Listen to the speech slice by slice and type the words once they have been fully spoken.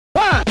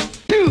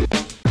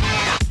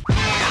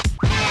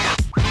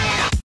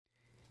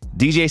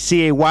DJ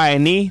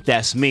CAYNE,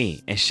 that's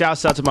me. And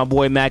shouts out to my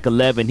boy Mac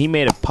 11. He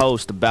made a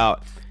post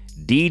about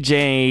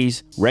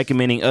DJs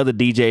recommending other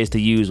DJs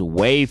to use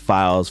WAV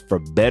files for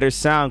better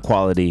sound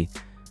quality,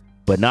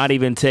 but not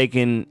even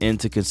taking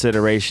into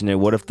consideration that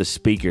what if the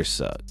speakers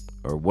suck,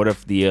 or what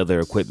if the other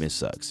equipment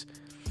sucks.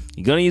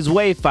 You're gonna use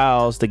WAV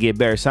files to get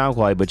better sound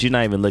quality, but you're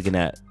not even looking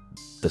at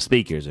the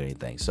speakers or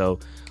anything. So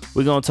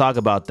we're gonna talk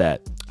about that.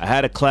 I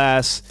had a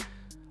class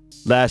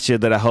last year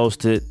that I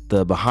hosted,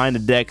 the Behind the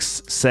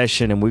Decks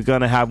session, and we're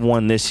gonna have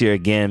one this year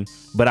again.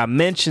 But I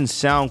mentioned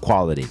sound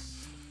quality.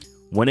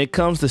 When it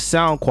comes to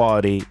sound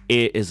quality,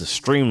 it is a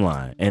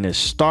streamline, and it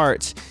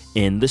starts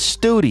in the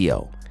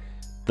studio.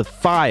 The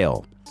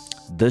file,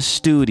 the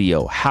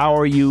studio. How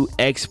are you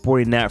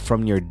exporting that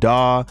from your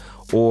DAW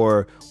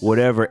or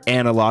whatever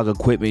analog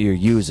equipment you're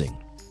using?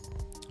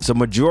 So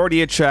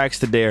majority of tracks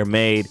today are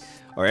made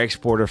or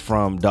exported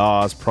from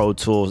DAWs, Pro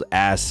Tools,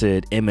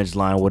 Acid, Image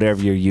Line,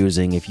 whatever you're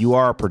using. If you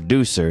are a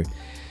producer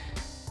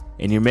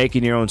and you're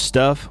making your own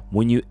stuff,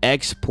 when you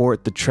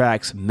export the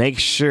tracks, make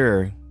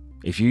sure,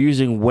 if you're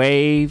using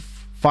WAV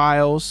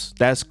files,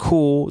 that's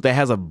cool. That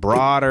has a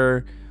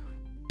broader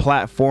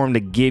platform to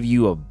give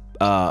you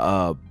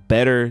a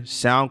better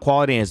sound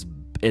quality, and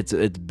it's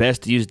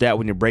best to use that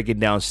when you're breaking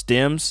down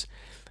stems.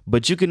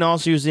 But you can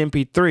also use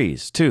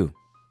MP3s too.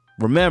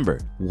 Remember,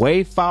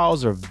 WAV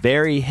files are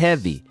very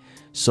heavy.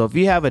 So if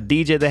you have a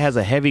DJ that has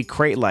a heavy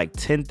crate, like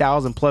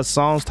 10,000 plus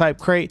songs type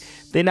crate,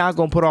 they're not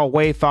gonna put all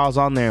WAV files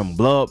on there and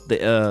blow up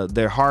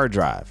their hard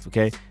drive.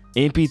 Okay,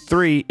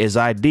 MP3 is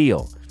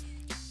ideal.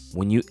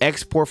 When you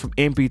export from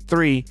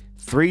MP3,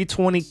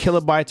 320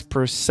 kilobytes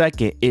per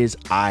second is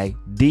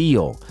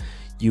ideal.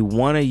 You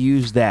want to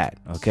use that.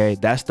 Okay,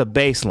 that's the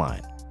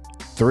baseline.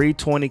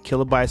 320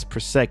 kilobytes per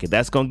second.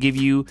 That's gonna give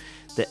you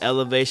the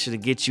elevation to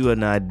get you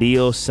an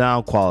ideal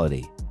sound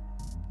quality.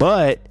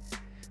 But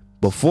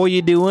before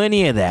you do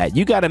any of that,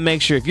 you got to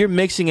make sure, if you're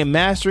mixing and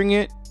mastering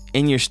it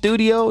in your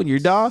studio, in your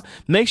DAW,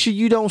 make sure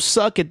you don't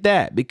suck at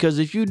that, because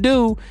if you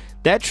do,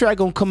 that track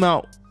gonna come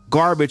out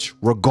garbage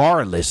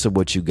regardless of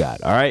what you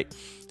got. All right,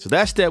 so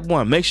that's step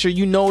one. Make sure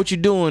you know what you're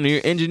doing, and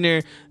your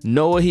engineer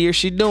know what he or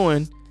she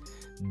doing.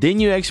 Then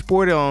you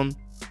export it on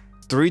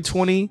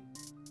 320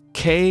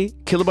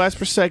 kilobytes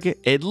per second,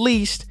 at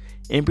least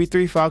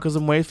MP3 file, because the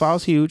WAV file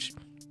is huge,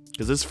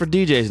 because it's for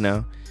DJs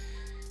now.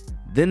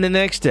 Then the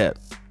next step,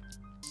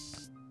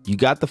 you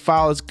got the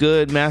file, it's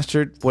good,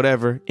 mastered,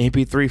 whatever,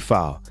 MP3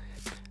 file.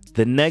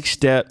 The next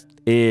step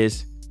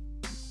is,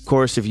 of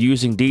course, if you're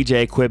using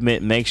DJ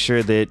equipment, make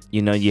sure that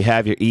you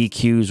have your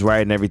EQs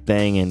right and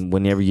everything, and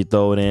whenever you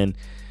throw it in.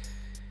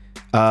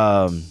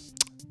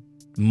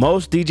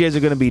 Most DJs are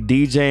going to be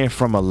DJing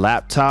from a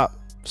laptop,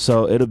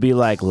 so it'll be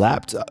like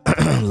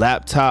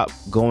laptop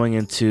going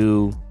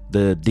into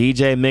the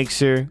DJ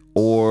mixer,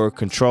 or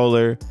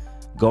controller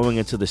going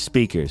into the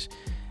speakers.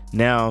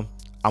 Now,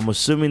 I'm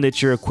assuming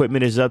that your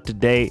equipment is up to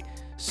date,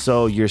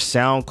 so your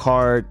sound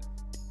card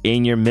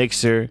in your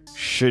mixer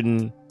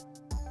shouldn't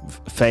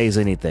phase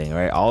anything,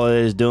 right? All it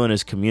is doing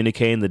is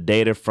communicating the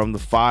data from the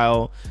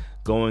file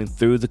going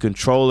through the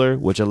controller,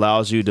 which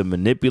allows you to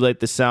manipulate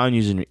the sound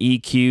using your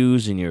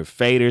EQs and your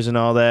faders and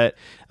all that,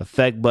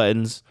 effect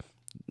buttons,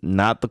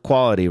 not the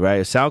quality,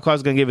 right? Sound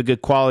card's gonna give it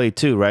good quality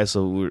too, right?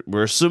 So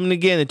we're assuming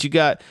again that you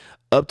got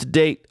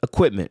up-to-date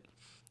equipment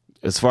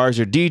as far as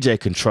your DJ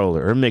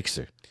controller or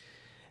mixer.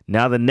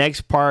 Now the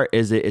next part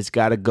is that it's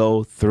got to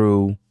go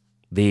through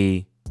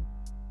the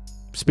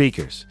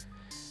speakers.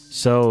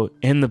 So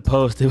in the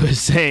post, it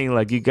was saying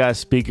like you got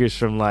speakers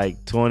from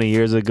like 20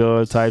 years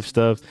ago type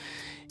stuff.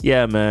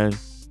 Yeah, man,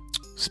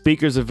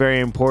 speakers are very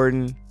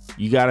important.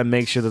 You got to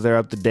make sure that they're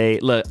up to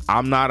date. Look,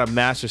 I'm not a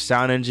master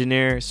sound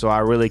engineer, so I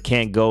really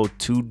can't go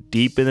too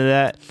deep into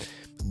that.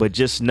 But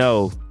just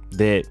know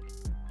that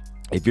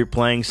if you're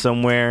playing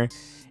somewhere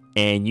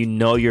and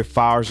your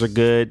files are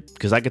good,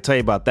 because I could tell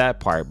you about that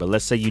part, but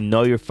let's say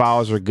your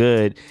files are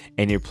good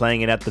and you're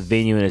playing it at the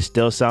venue and it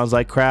still sounds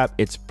like crap,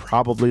 it's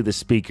probably the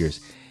speakers.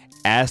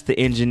 Ask the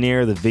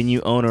engineer, the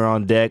venue owner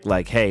on deck,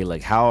 like, hey,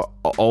 like, how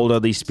old are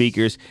these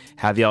speakers?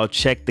 Have y'all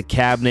checked the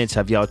cabinets?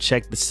 Have y'all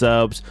checked the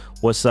subs?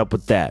 What's up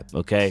with that?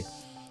 Okay,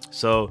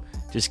 so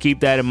just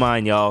keep that in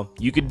mind, y'all.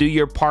 You could do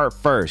your part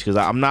first, because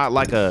I'm not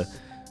like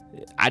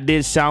I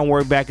did sound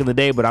work back in the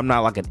day, but I'm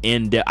not like an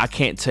in-depth. I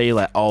can't tell you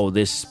like, oh,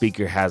 this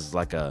speaker has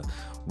like a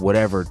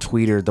whatever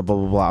tweeter, the blah,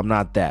 blah, blah. I'm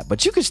not that.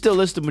 But you can still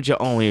listen with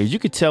your own ears. You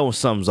can tell when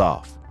something's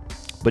off.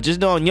 But just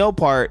know on your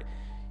part,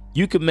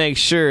 you can make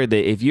sure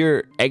that if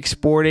you're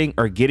exporting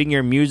or getting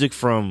your music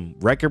from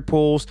record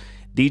pools,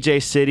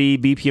 DJ City,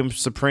 BPM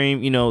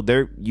Supreme,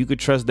 you could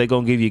trust they're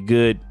going to give you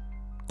good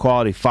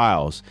quality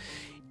files.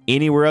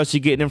 Anywhere else you're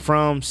getting them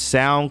from,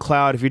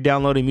 SoundCloud, if you're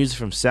downloading music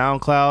from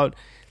SoundCloud,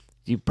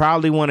 you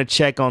probably want to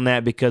check on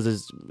that, because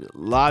a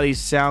lot of these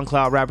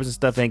SoundCloud rappers and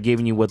stuff ain't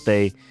giving you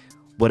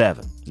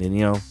whatever.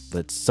 And,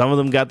 but some of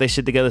them got their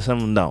shit together, some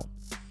of them don't.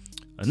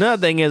 Another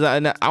thing is,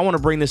 I want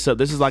to bring this up.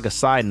 This is like a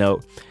side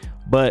note,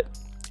 but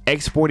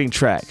exporting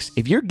tracks.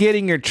 If you're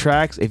getting your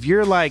tracks, if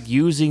you're like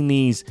using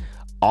these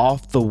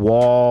off the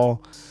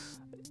wall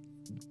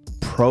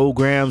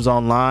programs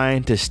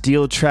online to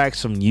steal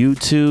tracks from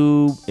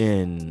YouTube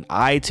and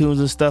iTunes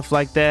and stuff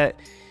like that,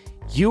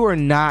 you are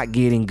not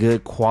getting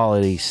good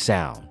quality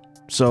sound.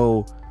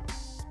 So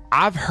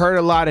I've heard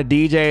a lot of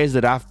DJs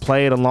that I've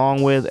played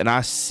along with, and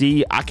I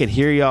can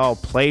hear y'all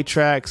play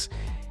tracks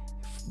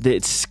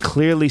that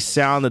clearly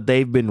sound that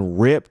they've been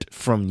ripped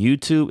from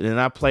YouTube, and then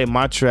I play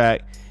my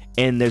track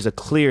and there's a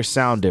clear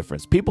sound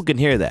difference. People can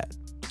hear that,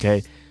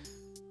 okay?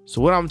 So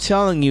what I'm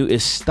telling you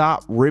is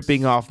stop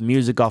ripping off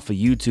music off of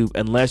YouTube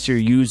unless you're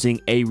using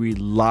a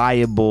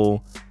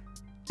reliable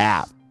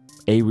app,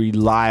 a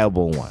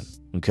reliable one,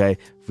 okay?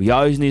 If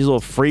y'all using these little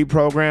free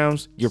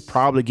programs, you're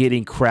probably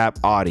getting crap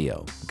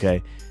audio,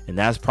 okay? And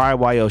that's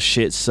probably why your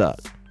shit suck.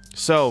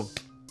 So,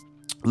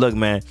 look,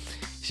 man,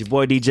 it's your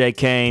boy DJ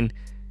Kane.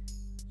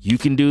 You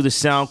can do the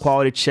sound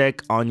quality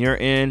check on your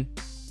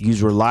end.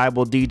 Use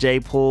reliable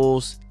DJ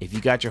pools. If you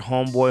got your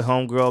homeboy,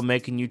 homegirl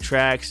making you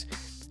tracks,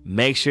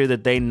 make sure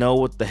that they know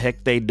what the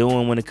heck they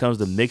doing when it comes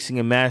to mixing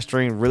and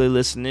mastering. Really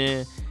listen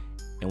in.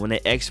 And when they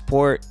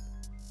export,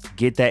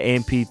 get that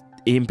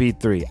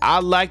MP3. I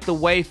like the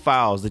WAV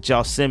files that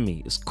y'all send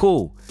me. It's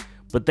cool.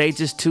 But they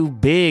just too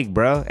big,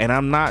 bro. And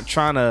I'm not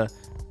trying to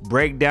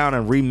break down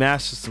and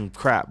remaster some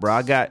crap, bro.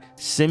 I got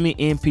send me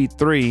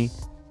MP3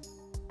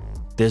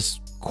 this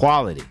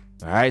quality,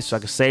 all right, so I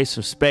can save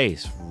some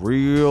space.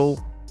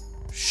 Real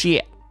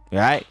shit, all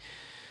right?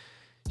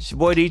 It's your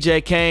boy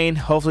DJ Kane.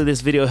 Hopefully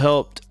this video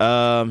helped.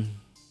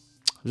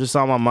 Just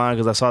on my mind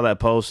because I saw that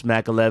post.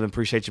 Mac 11,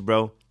 appreciate you,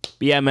 bro. But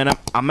yeah, man,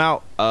 I'm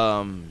out.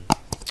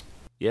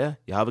 Yeah,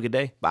 y'all have a good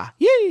day. Bye.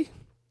 Yeah.